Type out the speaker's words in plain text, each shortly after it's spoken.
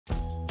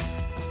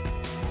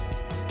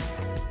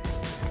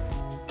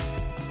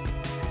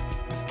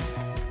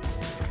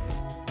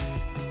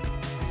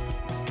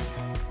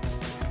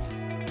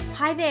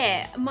Hi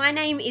there, my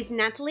name is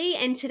Natalie,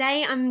 and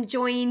today I'm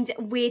joined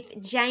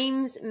with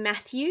James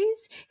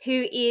Matthews,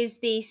 who is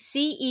the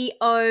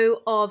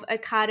CEO of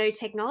Ocado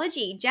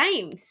Technology.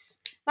 James,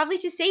 lovely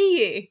to see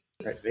you.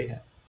 Great to be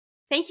here.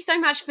 Thank you so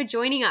much for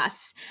joining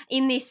us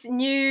in this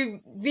new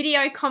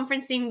video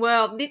conferencing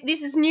world.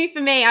 This is new for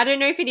me. I don't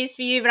know if it is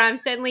for you, but I'm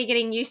certainly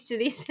getting used to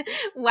this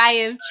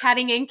way of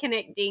chatting and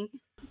connecting.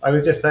 I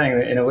was just saying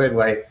that in a weird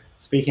way,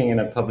 speaking in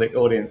a public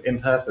audience in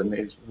person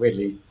is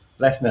weirdly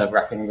less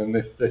nerve-wracking than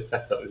this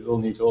setup. This is all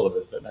new to all of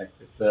us, but no,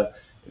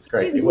 it's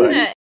great. Isn't it works.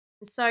 it?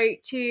 So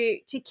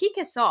to kick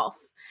us off,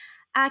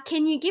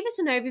 can you give us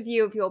an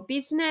overview of your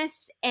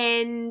business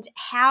and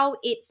how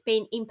it's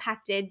been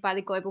impacted by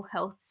the global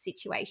health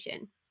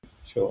situation?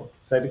 Sure.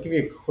 So to give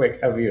you a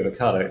quick overview of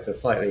Ocado, it's a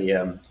slightly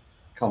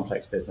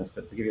complex business,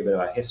 but to give you a bit of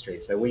our history.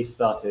 So we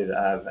started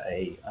as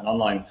an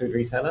online food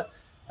retailer,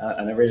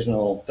 an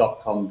original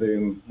dot-com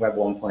boom Web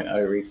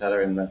 1.0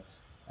 retailer in the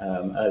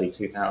early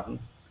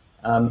 2000s.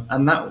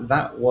 And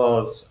that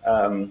was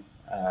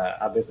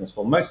our business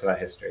for most of our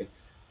history.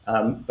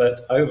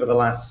 But over the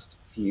last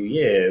few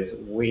years,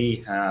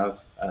 we have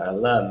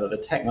learned that the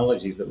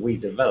technologies that we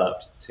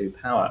developed to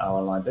power our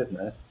online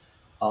business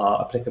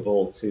are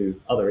applicable to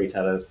other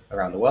retailers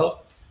around the world.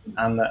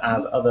 And that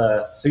as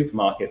other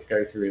supermarkets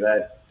go through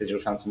their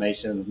digital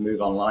transformations, move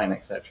online,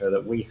 etc.,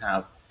 that we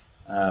have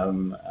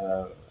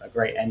a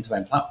great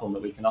end-to-end platform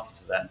that we can offer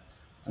to them.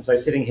 And so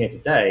sitting here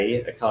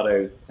today,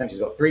 Ocado essentially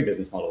has got three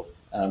business models.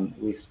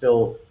 We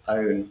still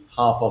own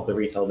half of the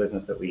retail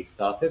business that we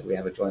started. We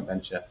have a joint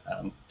venture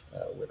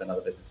with another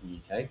business in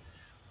the UK.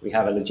 We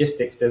have a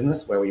logistics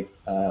business where we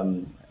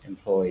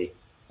employ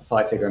a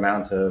five-figure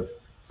amount of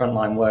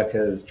frontline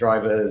workers,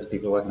 drivers,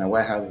 people working in our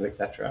warehouses,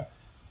 etc.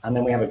 And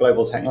then we have a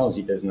global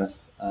technology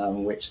business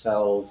which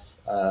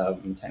sells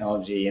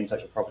technology,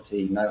 intellectual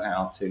property,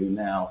 know-how to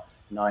now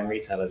 9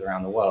 retailers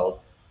around the world,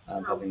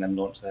 helping them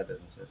launch their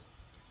businesses.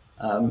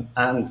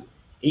 And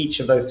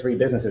each of those three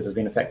businesses has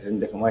been affected in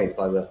different ways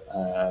by the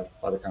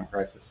current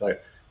crisis. So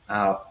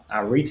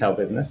our retail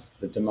business,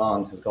 the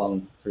demand has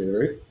gone through the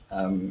roof.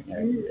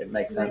 It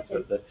makes sense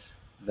that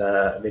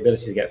the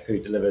ability to get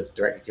food delivered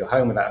directly to your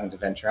home without having to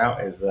venture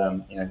out is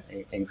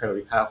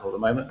incredibly powerful at the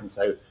moment. And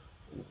so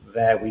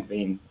there we've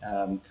been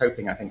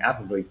coping, I think,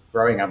 admirably,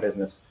 growing our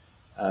business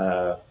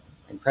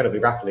incredibly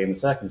rapidly in the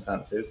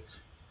circumstances,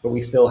 but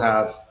we still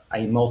have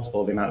a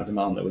multiple of the amount of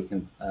demand that we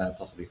can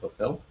possibly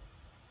fulfill.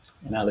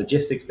 In our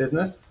logistics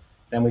business,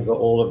 then we've got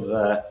all of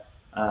the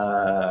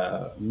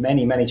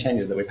many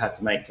changes that we've had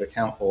to make to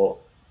account for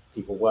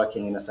people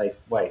working in a safe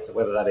way. So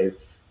whether that is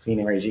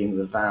cleaning regimes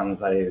of vans,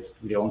 that is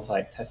video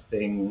on-site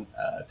testing,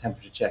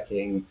 temperature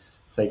checking,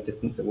 safe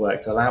distance at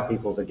work, to allow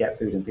people to get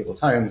food in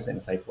people's homes in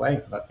a safe way.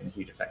 So that's been a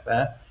huge effect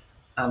there.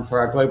 And for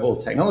our global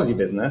technology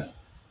business,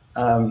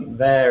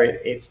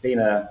 it's been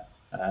a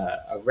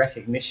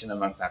recognition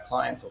amongst our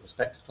clients or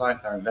prospective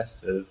clients, our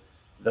investors,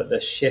 that the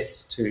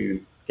shift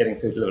to getting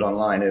food delivered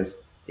online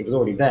it was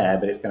already there,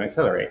 but it's going to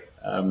accelerate.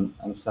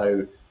 And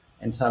so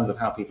in terms of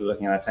how people are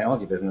looking at our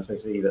technology business, they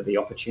see that the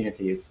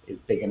opportunity is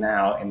bigger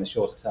now in the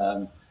shorter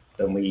term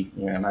than we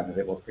imagined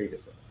it was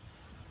previously.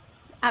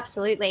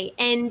 Absolutely.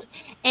 And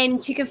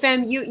to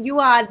confirm, you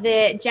are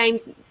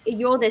James,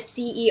 you're the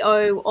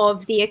CEO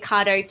of the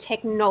Ocado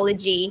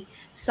Technology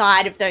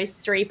side of those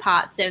three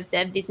parts of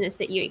the business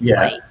that you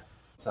explained. Yeah.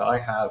 So I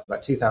have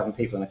about 2,000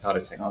 people in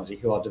Ocado Technology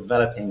who are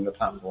developing the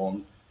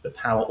platforms that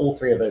power all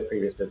three of those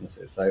previous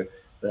businesses. So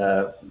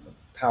the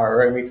power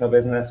our own retail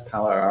business,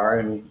 power our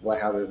own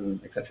warehouses, and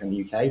et cetera in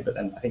the UK. But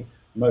then I think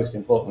most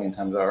importantly in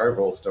terms of our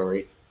overall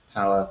story,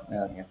 power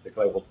the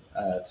global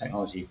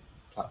technology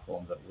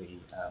platform that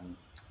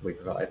we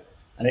provide.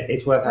 And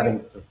it's worth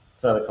adding for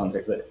further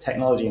context that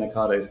technology in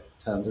Ocado's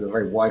terms is a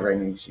very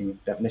wide-ranging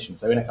definition.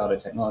 So in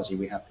Ocado Technology,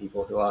 we have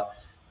people who are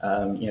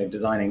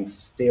designing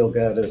steel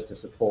girders to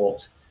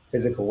support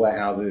physical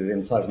warehouses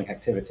in seismic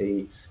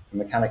activity,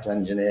 mechanical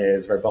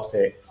engineers,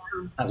 robotics,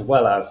 as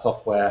well as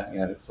software,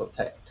 sort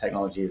of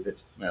technologies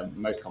it's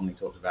most commonly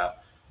talked about.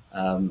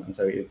 And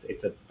so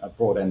it's a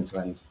broad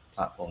end-to-end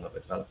platform that we're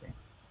developing.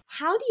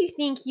 How do you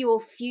think your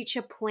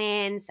future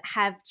plans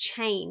have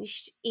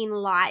changed in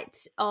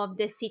light of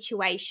the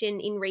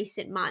situation in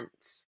recent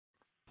months?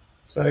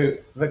 So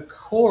the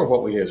core of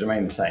what we do has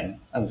remained the same.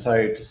 And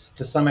so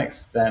to some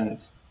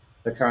extent,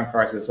 the current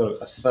crisis sort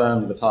of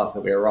affirmed the path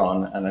that we are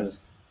on and has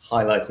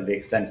highlighted the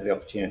extent of the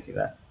opportunity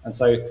there. And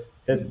so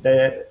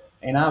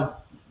in our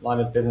line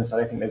of business, I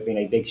don't think there's been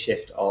a big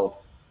shift of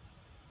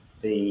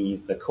the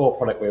core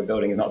product we're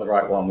building is not the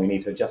right one. We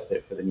need to adjust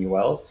it for the new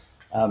world.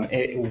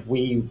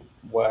 We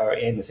were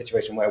in the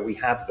situation where we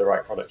had the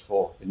right product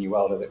for the new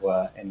world, as it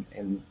were,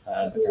 in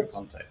the current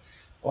context.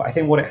 Well, I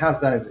think what it has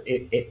done is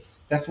it's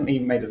definitely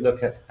made us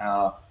look at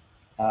our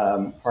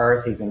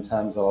priorities in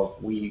terms of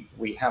we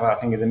have our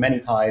fingers in many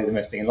pies,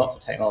 investing in lots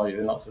of technologies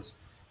in lots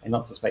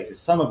of spaces,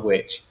 some of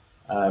which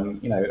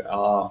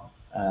are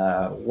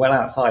well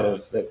outside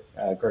of the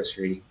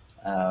grocery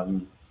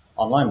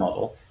online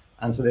model,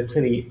 and so there's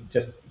clearly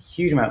just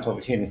huge amounts of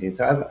opportunity.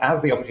 So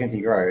as the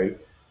opportunity grows,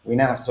 we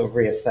now have to sort of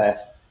reassess,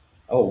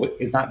 oh,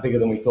 is that bigger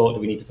than we thought? Do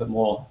we need to put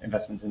more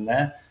investment in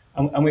there?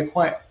 And we're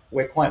quite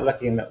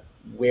lucky in that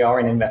we are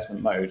in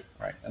investment mode,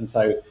 right? And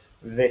so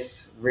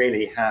this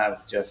really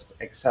has just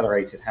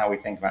accelerated how we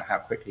think about how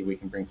quickly we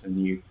can bring some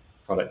new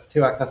products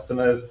to our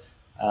customers.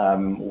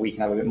 We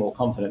can have a bit more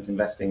confidence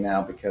investing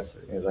now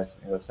because,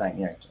 as I was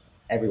saying,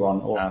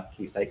 everyone, all our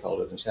key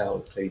stakeholders and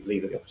shareholders clearly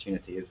believe that the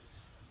opportunity is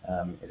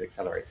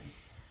accelerating.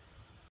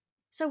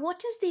 So, what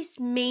does this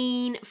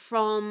mean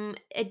from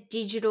a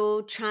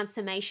digital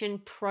transformation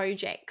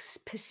project's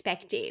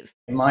perspective?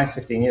 In my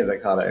 15 years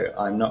at Ocado,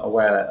 I'm not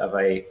aware of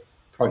a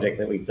project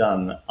that we've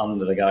done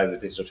under the guise of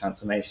digital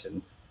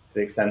transformation to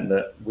the extent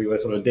that we were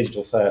sort of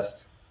digital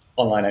first,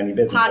 online only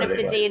business, Part as of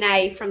it the was.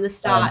 DNA from the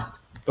start.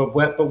 But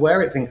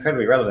where it's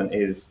incredibly relevant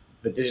is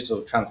the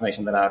digital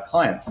transformation that our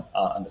clients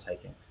are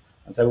undertaking.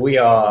 And so we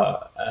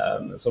are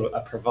sort of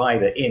a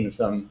provider in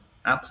some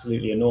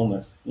absolutely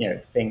enormous,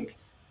 think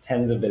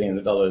tens of billions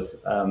of dollars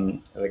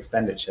of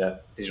expenditure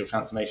digital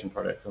transformation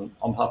projects on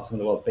behalf of some of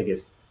the world's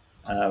biggest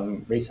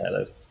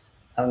retailers.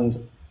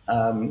 And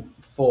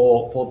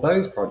for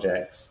those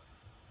projects,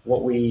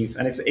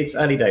 and it's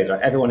early days,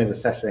 right? Everyone is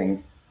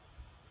assessing,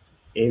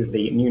 is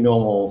the new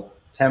normal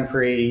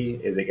temporary?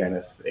 Is it going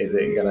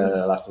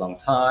to last a long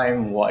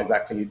time? What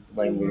exactly,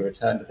 when we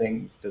return to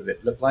things, does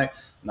it look like?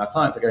 And our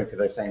clients are going through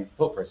those same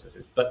thought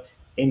processes. But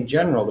in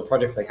general, the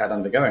projects they had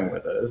undergoing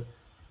with us,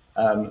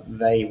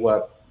 they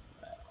were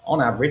on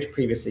average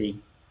previously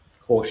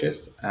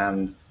cautious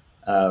and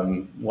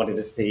wanted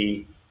to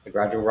see a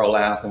gradual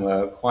rollout and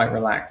were quite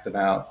relaxed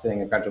about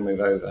seeing a gradual move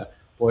over.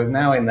 Whereas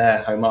now in their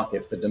home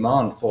markets, the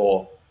demand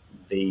for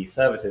the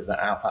services that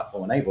our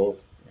platform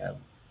enables,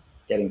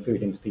 getting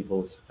food into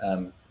people's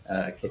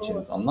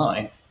kitchens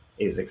online,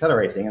 is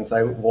accelerating. And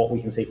so what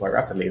we can see quite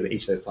rapidly is that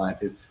each of those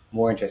clients is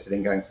more interested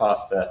in going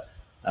faster,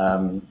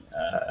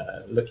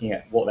 looking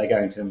at what they're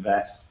going to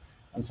invest.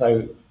 And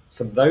so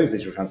for those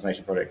digital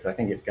transformation projects, I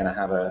think it's going to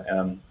have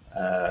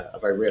a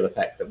very real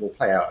effect that will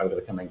play out over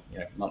the coming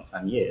months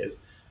and years.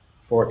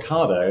 For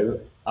Ocado,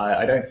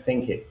 I don't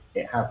think it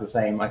has the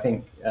same. I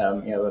think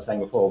I was saying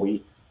before,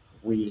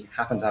 we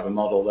happen to have a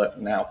model that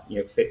now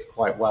fits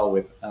quite well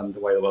with the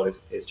way the world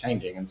is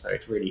changing, and so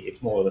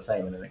it's more of the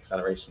same and an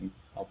acceleration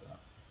of that.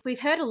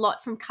 We've heard a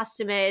lot from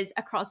customers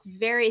across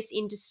various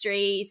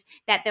industries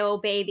that there will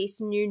be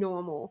this new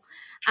normal,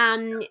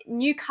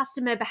 new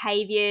customer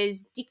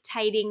behaviors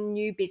dictating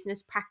new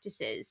business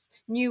practices,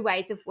 new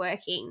ways of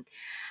working.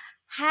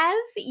 Have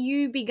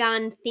you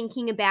begun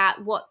thinking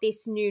about what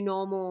this new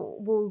normal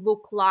will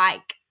look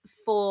like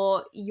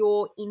for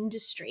your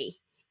industry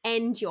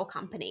and your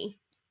company?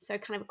 So,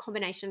 kind of a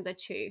combination of the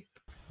two.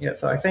 Yeah,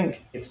 so I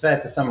think it's fair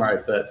to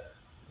summarize that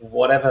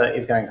whatever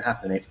is going to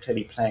happen, it's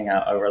clearly playing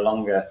out over a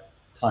longer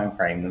time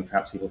frame than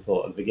perhaps people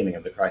thought at the beginning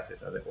of the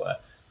crisis, as it were.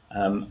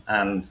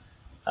 And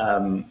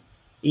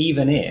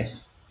even if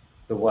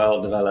the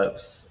world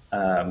develops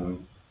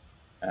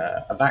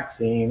a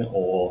vaccine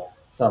or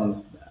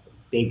some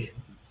big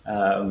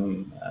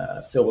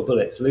silver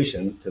bullet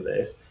solution to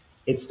this,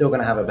 it's still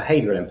going to have a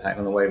behavioral impact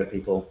on the way that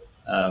people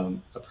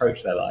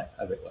approach their life,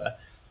 as it were.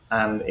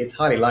 And it's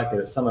highly likely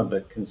that some of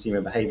the consumer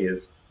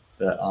behaviors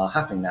that are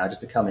happening now just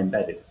become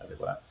embedded, as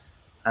it were.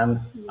 And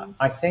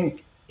I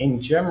think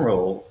in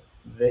general,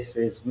 this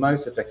is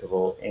most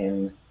applicable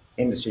in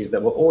industries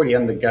that were already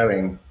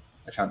undergoing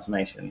a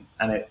transformation,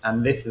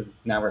 and this has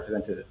now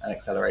represented an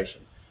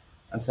acceleration.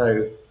 And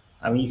so,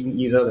 I mean, you can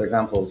use other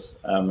examples,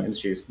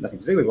 industries nothing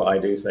to do with what I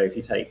do. So if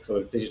you take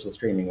sort of digital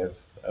streaming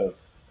of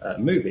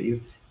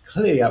movies,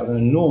 clearly that was an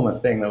enormous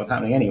thing that was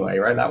happening anyway,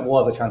 right? That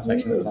was a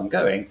transformation that was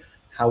ongoing.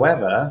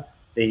 However,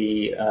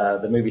 the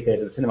movie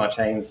theaters, the cinema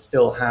chains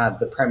still had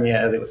the premiere,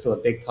 as it was still a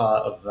big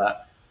part of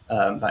that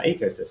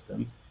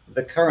ecosystem.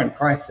 The current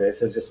crisis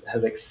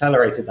has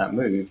accelerated that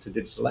move to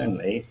digital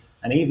only,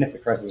 and even if the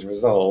crisis is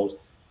resolved,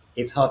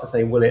 it's hard to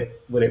say will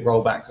it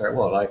roll back to where it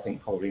was. I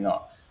think probably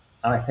not.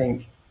 And I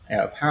think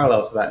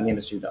parallel to that in the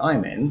industry that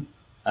I'm in,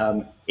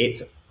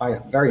 I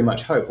very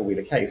much hope will be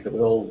the case that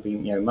we'll all be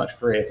much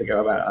freer to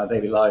go about our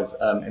daily lives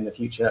in the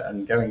future,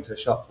 and going to a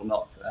shop will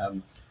not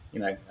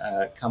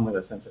come with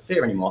a sense of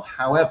fear anymore.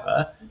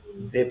 However,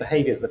 the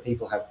behaviours that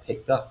people have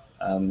picked up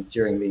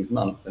during these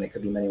months, and it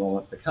could be many more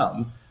months to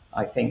come,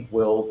 I think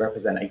will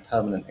represent a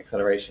permanent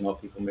acceleration of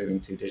people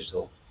moving to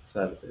digital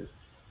services.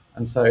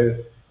 And so,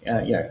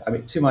 I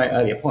mean, to my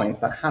earlier points,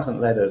 that hasn't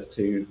led us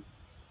to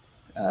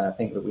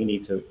think that we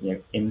need to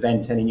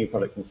invent any new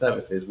products and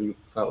services. We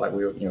felt like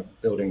we were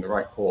building the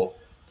right core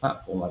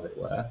platform, as it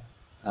were.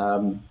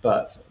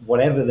 But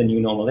whatever the new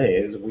normal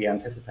is, we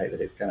anticipate that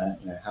it's going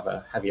to have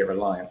a heavier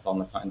reliance on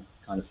the kind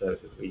of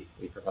services that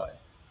we provide.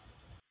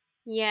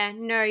 Yeah,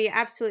 no, you're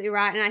absolutely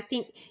right. And I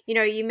think,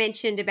 you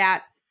mentioned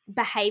about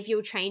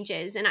behavioral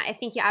changes, and I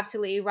think you're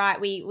absolutely right.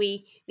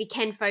 We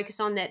can focus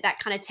on that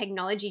kind of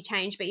technology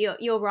change, but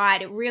you're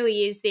right. It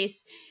really is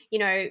this,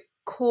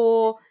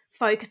 core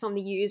focus on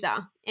the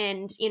user,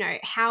 and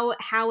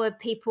how are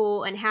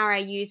people and how are our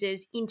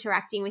users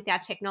interacting with our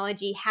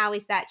technology, how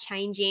is that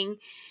changing,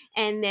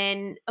 and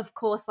then of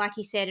course, like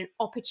you said, an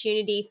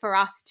opportunity for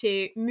us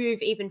to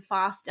move even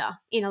faster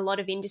in a lot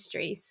of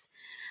industries,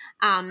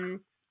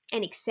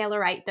 and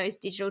accelerate those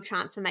digital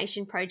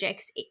transformation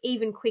projects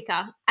even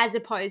quicker, as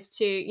opposed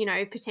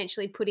to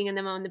potentially putting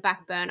them on the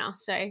back burner.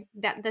 So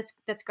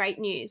that's great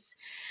news.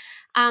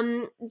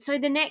 So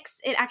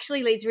it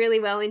actually leads really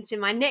well into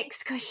my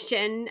next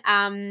question,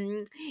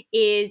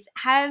 is,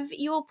 have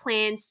your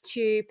plans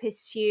to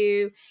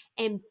pursue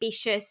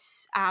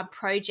ambitious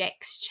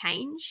projects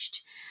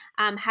changed?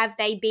 Have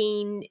they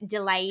been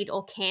delayed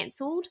or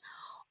cancelled?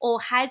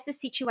 Or has the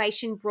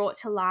situation brought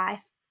to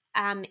life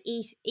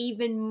is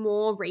even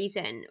more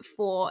reason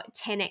for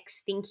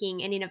 10x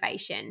thinking and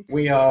innovation?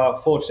 We are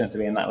fortunate to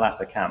be in that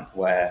latter camp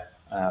where,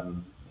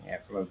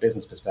 from a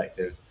business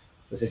perspective,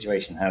 the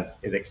situation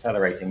is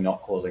accelerating,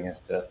 not causing us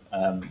to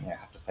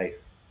have to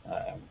face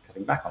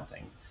cutting back on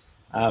things.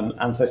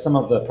 And so some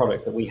of the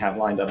products that we have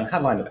lined up and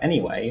had lined up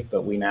anyway,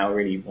 but we now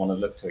really want to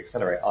look to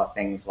accelerate, are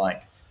things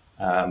like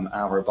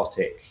our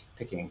robotic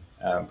picking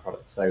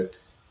products. So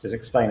just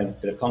explain a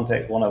bit of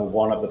context. One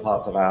of the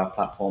parts of our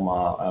platform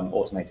are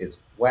automated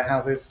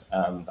warehouses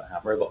that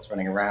have robots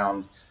running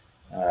around,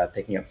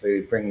 picking up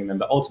food, bringing them,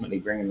 but ultimately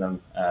bringing them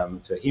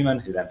to a human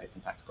who then picks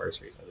and packs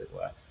groceries, as it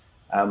were.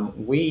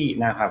 We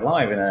now have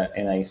live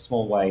in a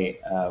small way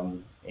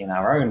in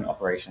our own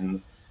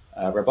operations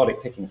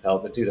robotic picking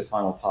cells that do the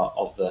final part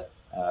of the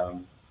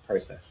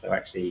process. So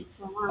actually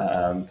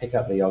pick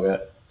up the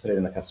yogurt, put it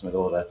in the customer's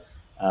order.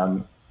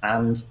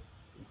 And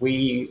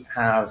we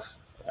have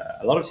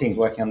a lot of teams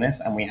working on this,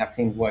 and we have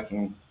teams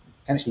working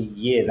potentially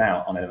years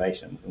out on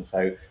innovations. And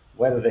so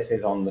whether this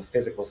is on the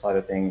physical side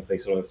of things, the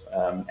sort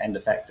of end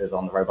effectors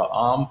on the robot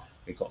arm,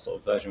 we've got sort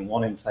of version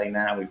 1 in play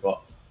now. We've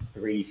got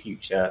 3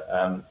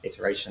 future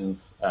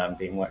iterations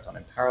being worked on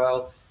in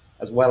parallel,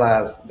 as well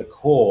as the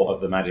core of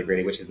the magic,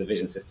 really, which is the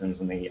vision systems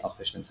and the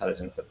artificial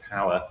intelligence that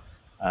power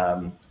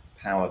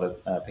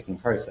the picking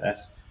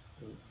process.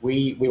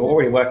 We were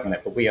already working on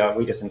it, but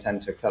we just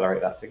intend to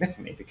accelerate that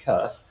significantly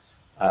because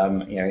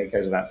it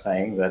goes without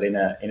saying that in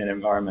an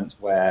environment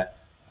where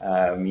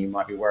you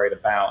might be worried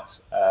about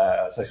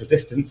social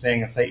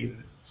distancing, and say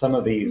some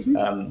of these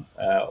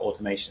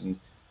automation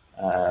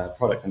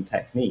products and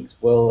techniques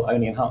will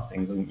only enhance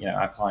things, and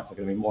our clients are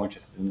going to be more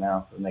interested in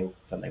now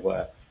than they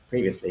were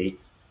previously,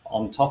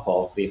 on top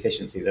of the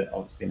efficiency that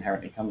obviously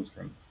inherently comes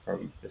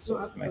from this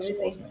sort of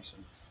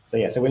automation.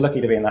 So we're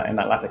lucky to be in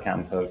that latter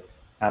camp of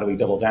how do we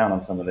double down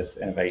on some of this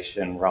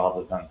innovation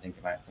rather than thinking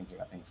about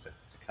things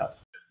to cut.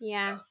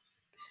 Yeah.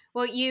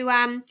 Well,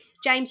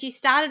 James, you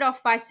started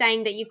off by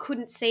saying that you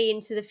couldn't see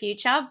into the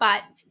future,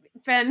 but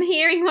from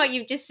hearing what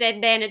you've just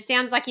said, then it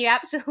sounds like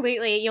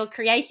you're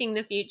creating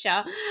the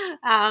future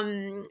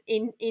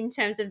in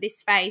terms of this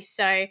space.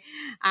 So,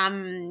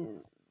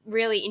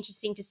 really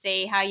interesting to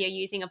see how you're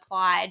using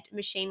applied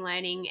machine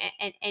learning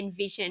and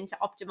vision to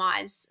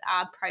optimize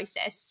our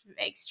process.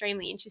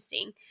 Extremely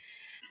interesting.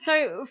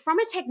 So, from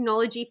a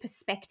technology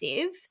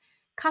perspective,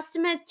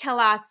 customers tell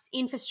us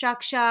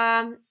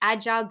infrastructure,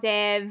 agile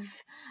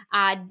dev,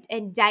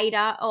 and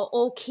data are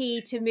all key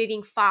to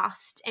moving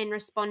fast and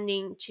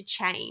responding to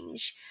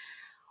change.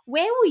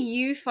 Where will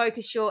you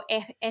focus your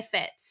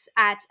efforts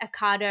at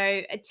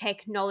Ocado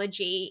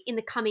Technology in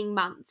the coming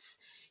months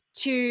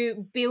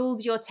to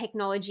build your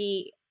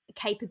technology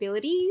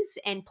capabilities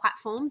and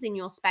platforms in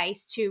your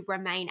space to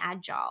remain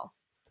agile?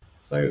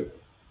 So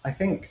I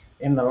think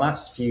in the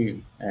last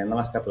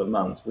couple of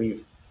months,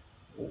 we've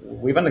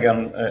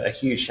undergone a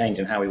huge change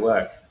in how we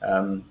work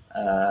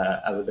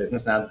as a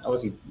business. Now,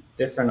 obviously,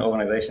 different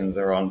organizations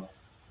are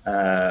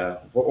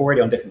we're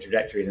already on different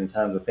trajectories in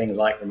terms of things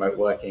like remote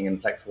working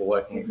and flexible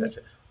working,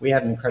 etc. We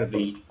had an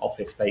incredibly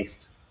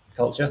office-based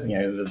culture.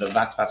 The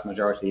vast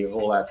majority of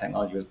all our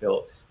technology was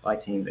built by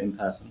teams in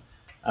person.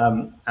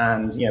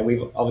 And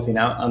we've obviously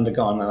now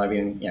undergone, and I've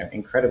been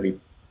incredibly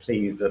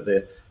pleased at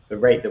the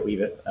rate that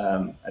we've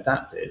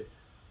adapted.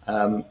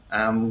 And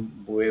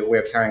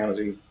we're carrying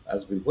on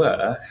as we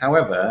were.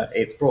 However,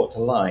 it's brought to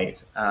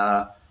light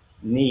our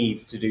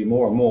need to do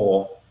more and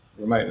more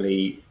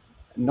remotely,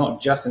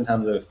 not just in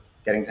terms of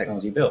getting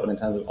technology built, but in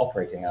terms of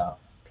operating our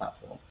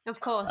platform.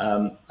 Of course.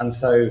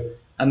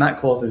 And that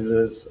causes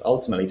us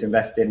ultimately to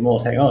invest in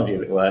more technology,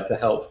 as it were, to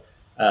help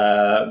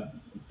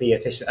be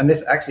efficient. And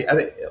this actually,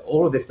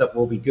 all of this stuff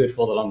will be good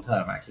for the long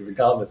term, actually,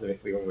 regardless of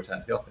if we all return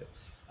to the office.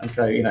 And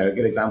so, a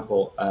good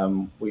example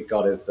we've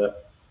got is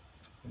that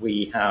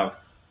we have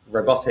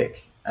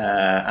robotic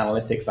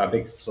analytics for our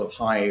big sort of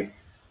hives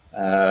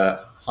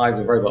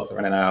of robots that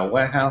run in our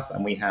warehouse,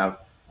 and we have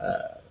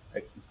a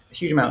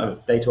huge amount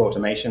of data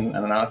automation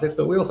and analysis,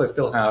 but we also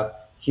still have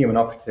human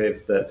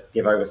operatives that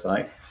give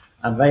oversight,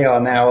 and they are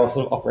now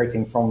sort of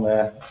operating from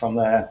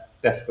their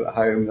desks at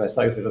home, their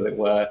sofas, as it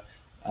were,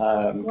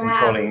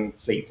 controlling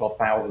fleets of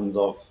thousands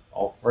of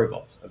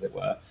robots, as it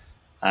were.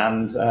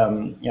 And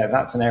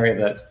that's an area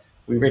that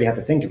we really had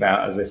to think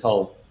about as this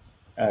whole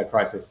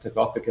crisis took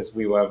off, because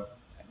we were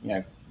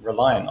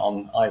reliant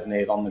on eyes and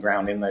ears on the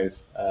ground in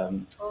those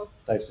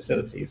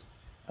facilities.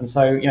 And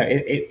so,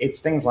 it's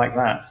things like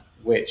that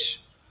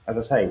which, as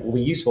I say, will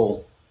be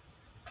useful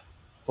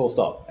full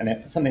stop. And if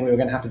it's something we were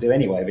going to have to do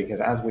anyway,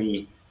 because as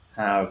we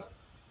have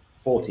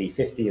 40,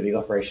 50 of these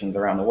operations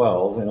around the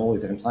world in all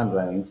these different time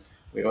zones,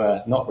 we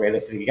were not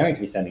realistically going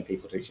to be sending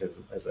people to each of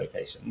those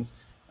locations.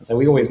 And so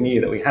we always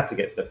knew that we had to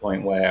get to the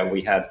point where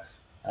we had,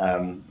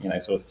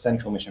 sort of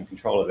central mission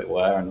control, as it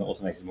were, and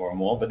automated more and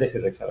more. But this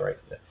has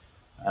accelerated it.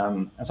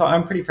 And so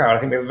I'm pretty proud. I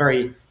think we have a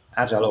very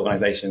agile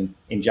organization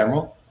in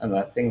general, and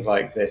that things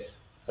like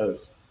this,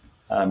 as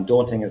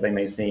daunting as they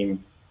may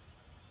seem,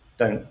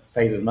 don't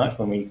phase as much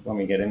when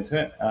we get into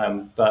it.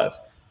 But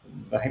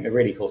I think the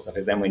really cool stuff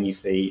is then when you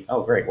see,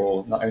 oh, great,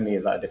 well, not only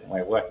is that a different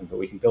way of working, but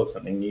we can build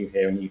something new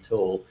here, a new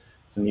tool,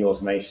 some new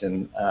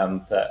automation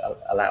that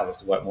allows us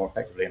to work more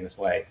effectively in this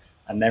way,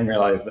 and then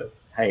realize that,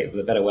 hey, it was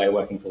a better way of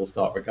working full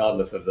stop,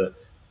 regardless of the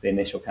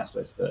initial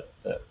catalyst that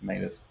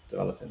made us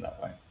develop in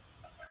that way.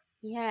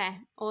 Yeah,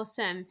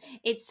 awesome.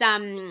 It's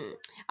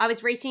I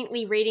was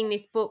recently reading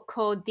this book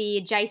called The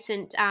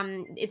Adjacent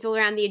it's all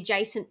around the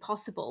adjacent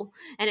possible,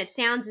 and it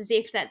sounds as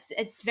if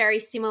it's very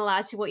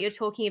similar to what you're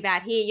talking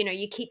about here.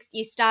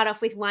 You start off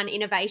with one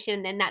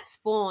innovation, then that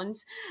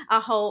spawns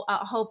a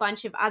whole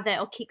bunch of other,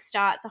 or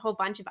kickstarts a whole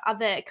bunch of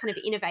other kind of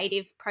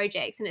innovative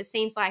projects. And it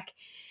seems like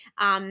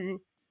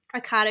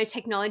Ocado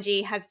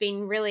Technology has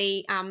been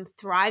really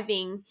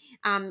thriving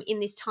in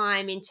this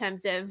time in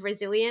terms of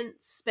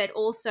resilience, but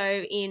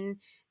also in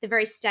the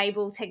very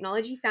stable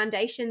technology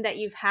foundation that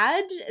you've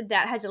had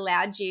that has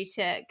allowed you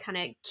to kind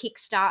of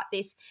kickstart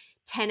this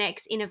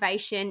 10x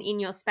innovation in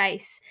your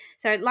space.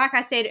 So, like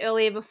I said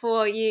earlier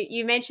before,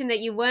 you mentioned that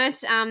you weren't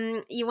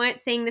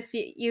seeing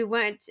you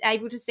weren't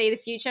able to see the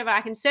future, but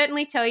I can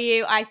certainly tell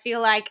you, I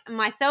feel like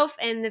myself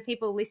and the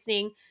people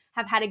listening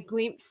have had a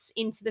glimpse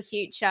into the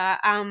future.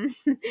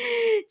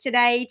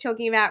 Today,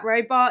 talking about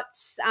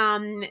robots,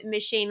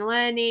 machine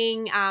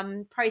learning,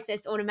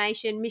 process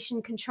automation,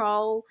 mission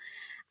control.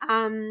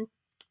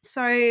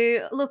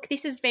 So, look,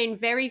 this has been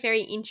very,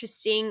 very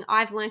interesting.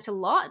 I've learnt a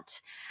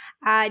lot.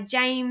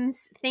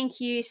 James,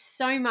 thank you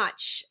so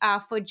much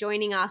for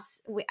joining us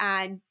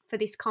for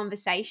this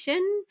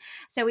conversation.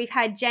 So we've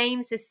had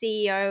James, the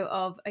CEO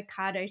of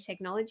Ocado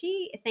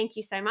Technology. Thank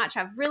you so much.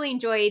 I've really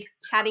enjoyed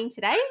chatting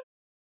today.